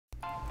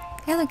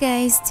Hello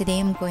guys, today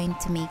I'm going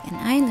to make an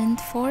island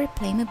for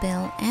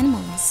Playmobil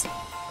animals.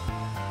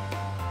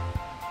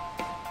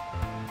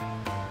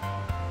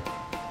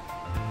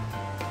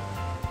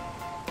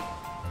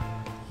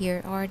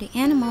 Here are the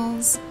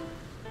animals.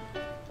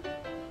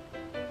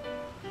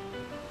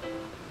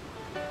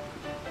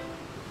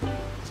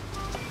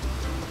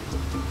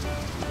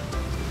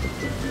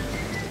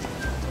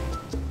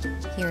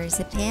 Here is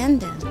a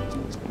panda.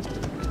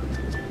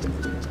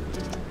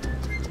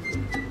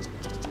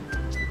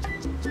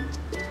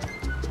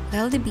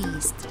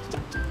 Wildebeest,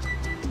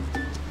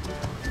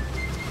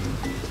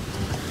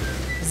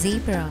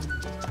 zebra,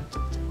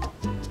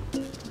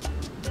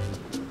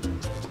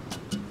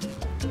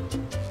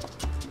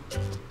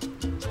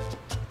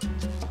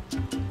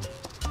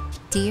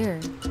 deer,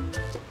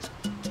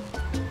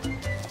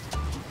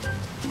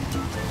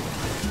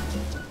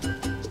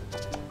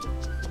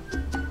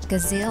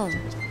 gazelle,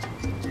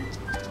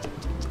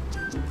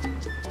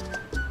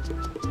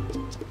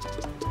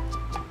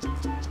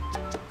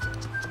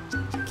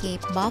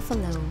 Cape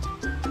buffalo,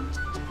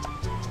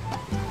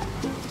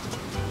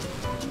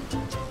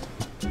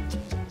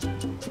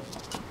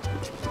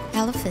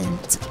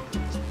 elephant,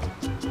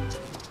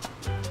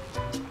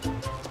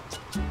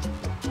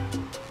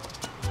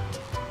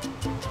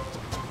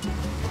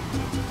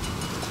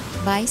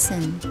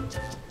 bison,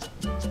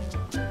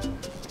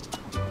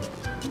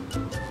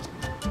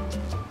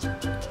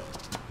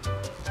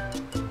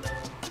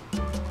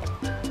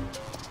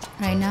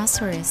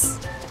 rhinoceros,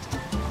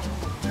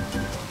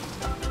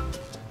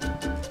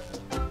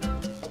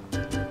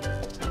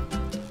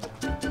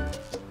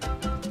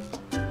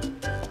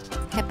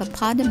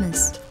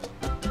 hippopotamus,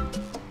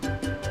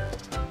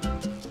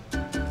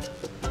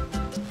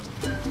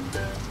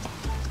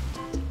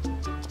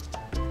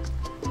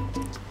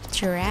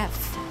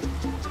 giraffe,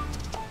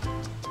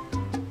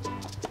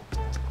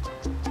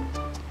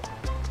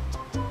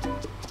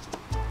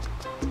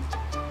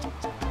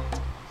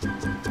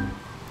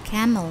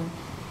 camel,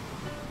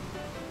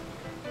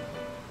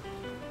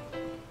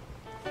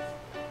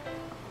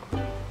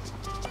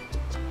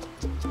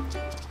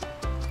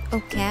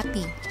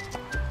 okapi,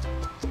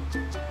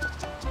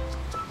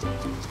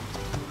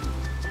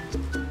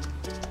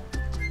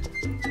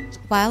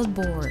 wild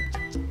boar,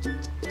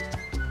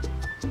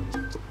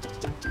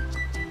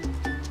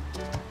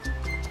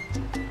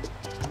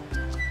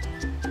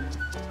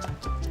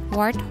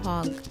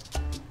 warthog,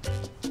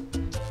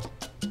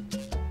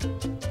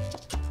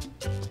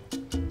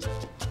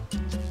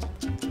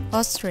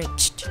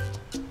 ostrich,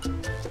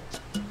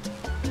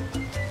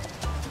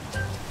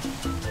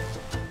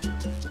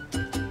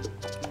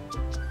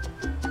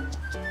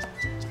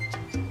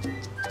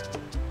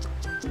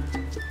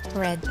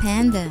 red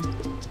panda,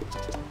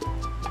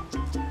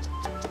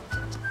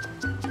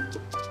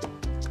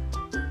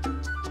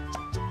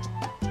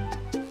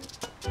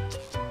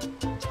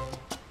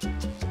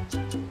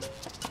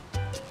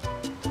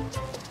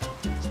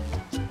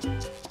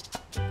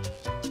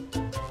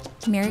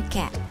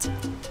 meerkat,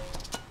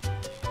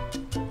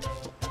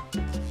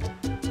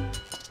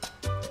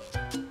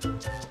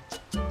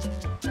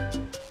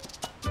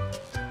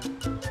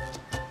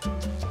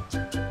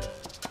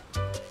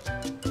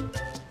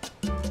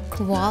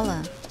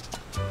 koala,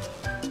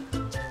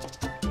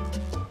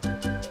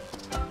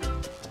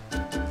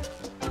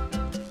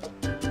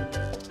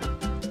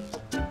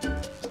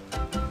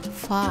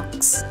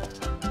 fox,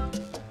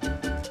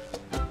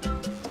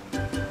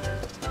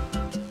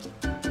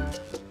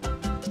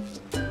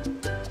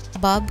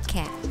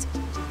 bobcat,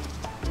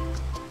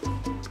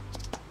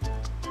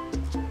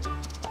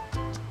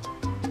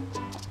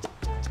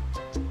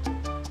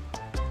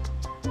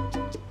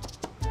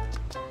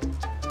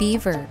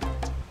 beaver,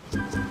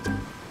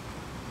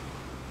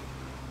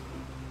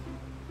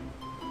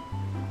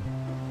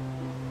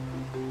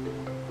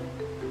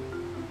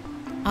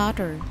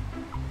 otter,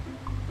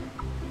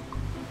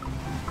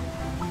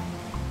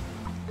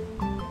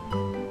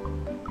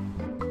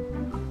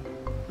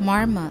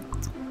 marmot,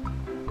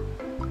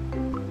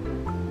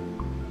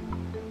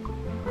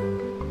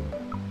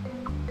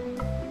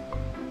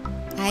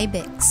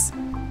 ibex,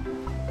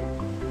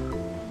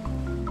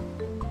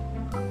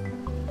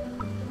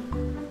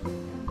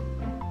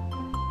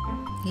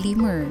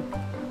 lemur,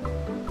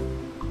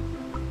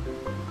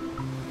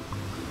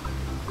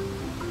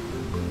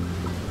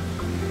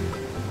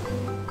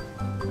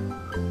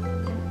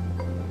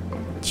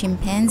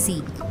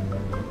 chimpanzee,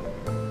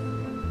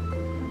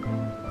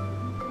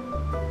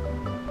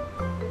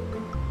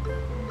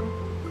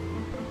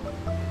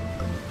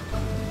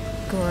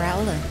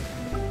 gorilla,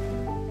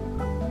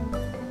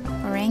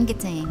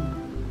 orangutan,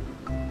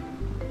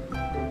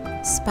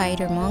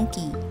 spider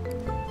monkey,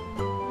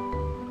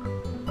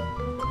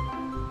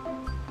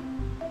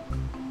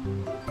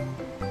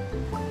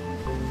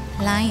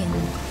 lion,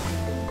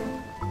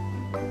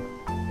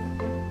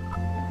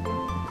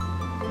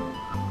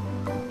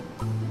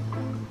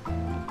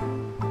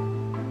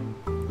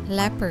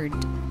 leopard,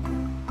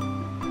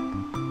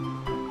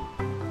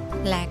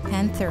 black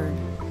panther,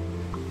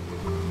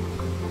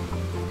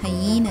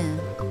 hyena,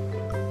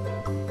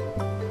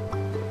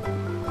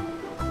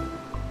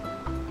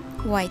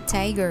 white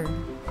tiger,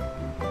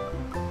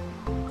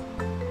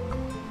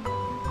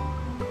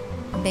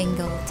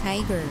 Bengal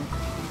tiger,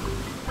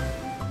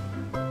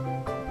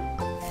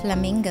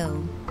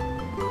 flamingo,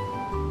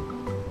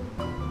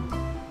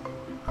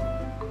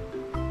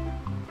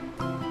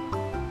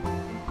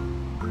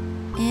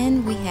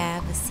 and we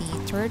have a sea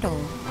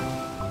turtle.